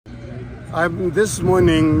I'm this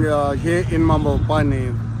morning here in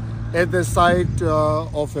Mambopane at the site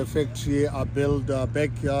of a factory I built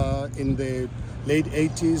back in the late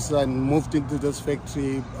 80s and moved into this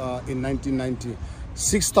factory in 1990.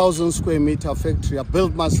 6,000 square meter factory. I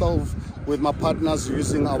built myself with my partners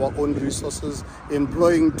using our own resources,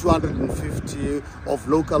 employing 250 of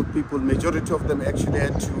local people. Majority of them actually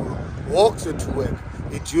had to walk to work.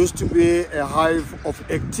 It used to be a hive of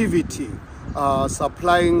activity,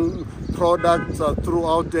 supplying products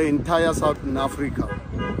throughout the entire Southern Africa.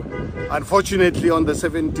 Unfortunately, on the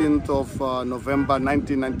 17th of November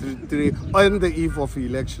 1993, on the eve of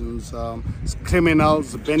elections,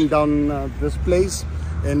 criminals burned down this place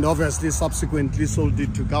and obviously subsequently sold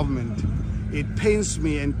it to government. It pains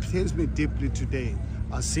me and pains me deeply today.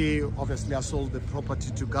 I see, obviously, I sold the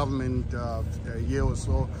property to government a year or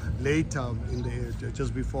so later,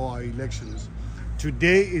 just before our elections.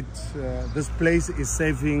 Today, this place is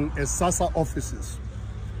serving as SASSA offices.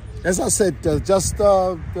 As I said, just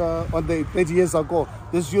on the 30 years ago,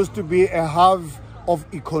 this used to be a hub of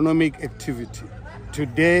economic activity.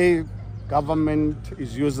 Today, government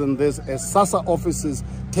is using this as SASSA offices,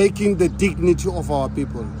 taking the dignity of our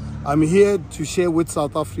people. I'm here to share with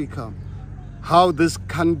South Africa how this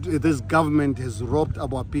government has robbed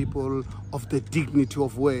our people of the dignity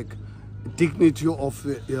of work, dignity of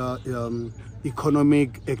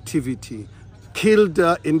economic activity, killed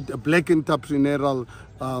in the black entrepreneurial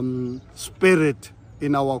spirit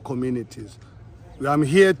in our communities. I'm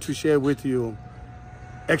here to share with you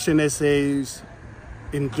Action SA's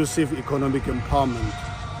inclusive economic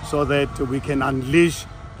empowerment so that we can unleash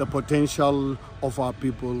the potential of our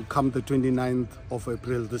people come the 29th of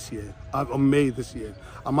April this year, or May this year.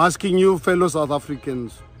 I'm asking you, fellow South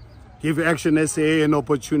Africans, give Action SA an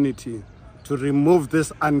opportunity to remove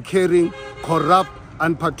this uncaring, corrupt,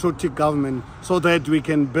 unpatriotic government so that we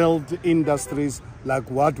can build industries like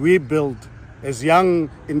what we built as young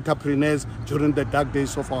entrepreneurs during the dark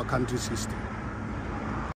days of our country's history.